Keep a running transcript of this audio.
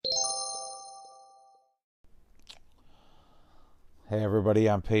Hey everybody,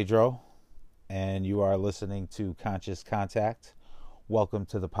 I'm Pedro, and you are listening to Conscious Contact. Welcome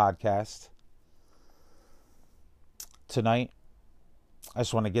to the podcast. Tonight, I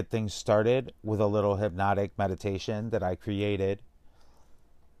just want to get things started with a little hypnotic meditation that I created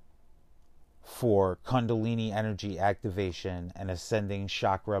for kundalini energy activation and ascending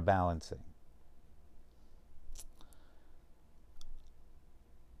chakra balancing.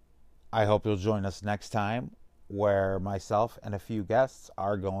 I hope you'll join us next time, where myself and a few guests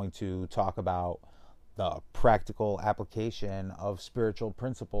are going to talk about the practical application of spiritual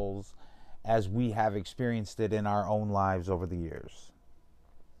principles as we have experienced it in our own lives over the years.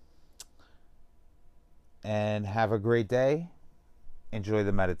 And have a great day. Enjoy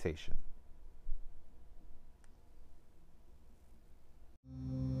the meditation.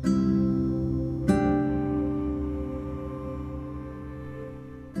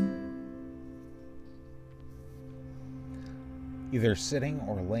 Either sitting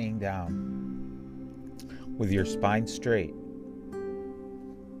or laying down with your spine straight,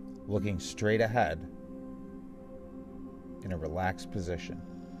 looking straight ahead in a relaxed position.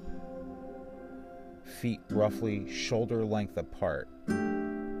 Feet roughly shoulder length apart.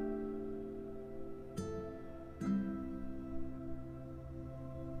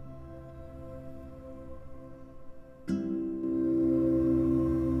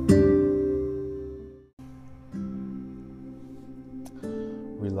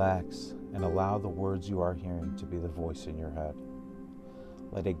 Relax and allow the words you are hearing to be the voice in your head.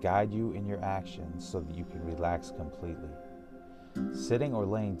 Let it guide you in your actions so that you can relax completely. Sitting or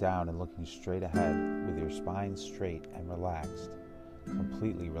laying down and looking straight ahead with your spine straight and relaxed,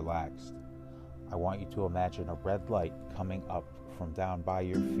 completely relaxed. I want you to imagine a red light coming up from down by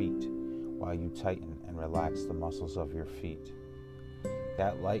your feet while you tighten and relax the muscles of your feet.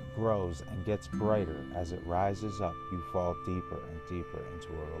 That light grows and gets brighter. As it rises up, you fall deeper and deeper into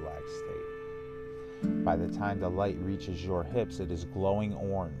a relaxed state. By the time the light reaches your hips, it is glowing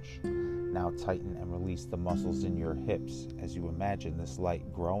orange. Now tighten and release the muscles in your hips. As you imagine this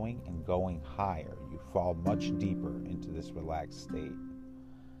light growing and going higher, you fall much deeper into this relaxed state.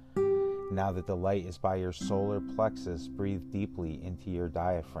 Now that the light is by your solar plexus, breathe deeply into your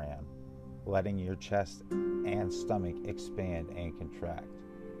diaphragm, letting your chest and stomach expand and contract.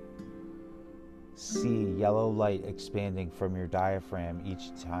 See yellow light expanding from your diaphragm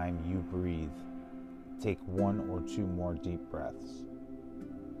each time you breathe. Take 1 or 2 more deep breaths.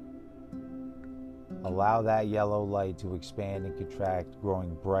 Allow that yellow light to expand and contract,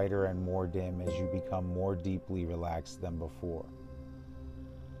 growing brighter and more dim as you become more deeply relaxed than before.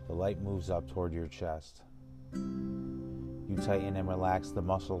 The light moves up toward your chest. You tighten and relax the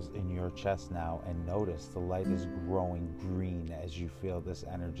muscles in your chest now, and notice the light is growing green as you feel this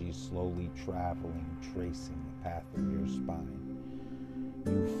energy slowly traveling, tracing the path of your spine.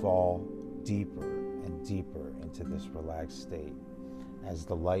 You fall deeper and deeper into this relaxed state. As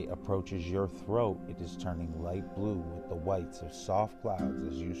the light approaches your throat, it is turning light blue with the whites of soft clouds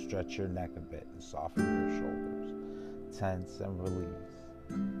as you stretch your neck a bit and soften your shoulders. Tense and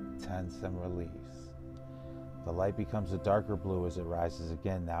release. Tense and release. The light becomes a darker blue as it rises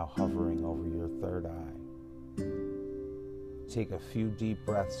again, now hovering over your third eye. Take a few deep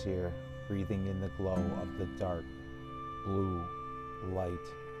breaths here, breathing in the glow of the dark blue light.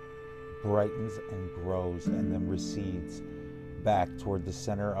 Brightens and grows and then recedes back toward the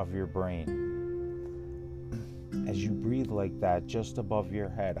center of your brain. As you breathe like that, just above your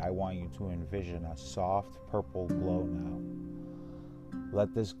head, I want you to envision a soft purple glow now.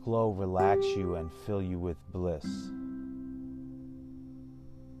 Let this glow relax you and fill you with bliss.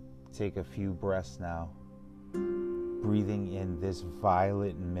 Take a few breaths now, breathing in this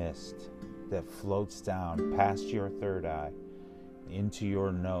violet mist that floats down past your third eye into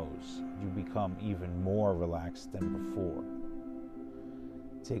your nose. You become even more relaxed than before.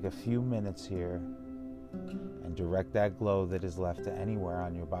 Take a few minutes here and direct that glow that is left to anywhere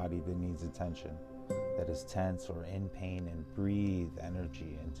on your body that needs attention, that is tense or in pain, and breathe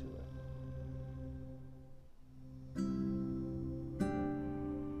energy into it.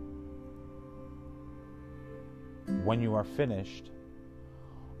 When you are finished,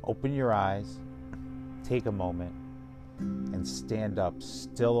 open your eyes, take a moment, and stand up,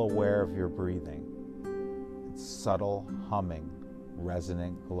 still aware of your breathing. It's subtle humming,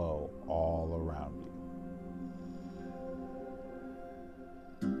 resonant glow all around you.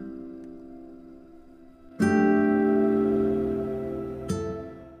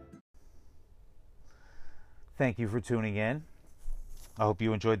 Thank you for tuning in. I hope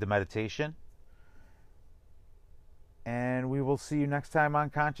you enjoyed the meditation. And we will see you next time on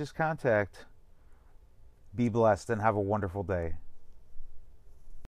Conscious Contact. Be blessed and have a wonderful day.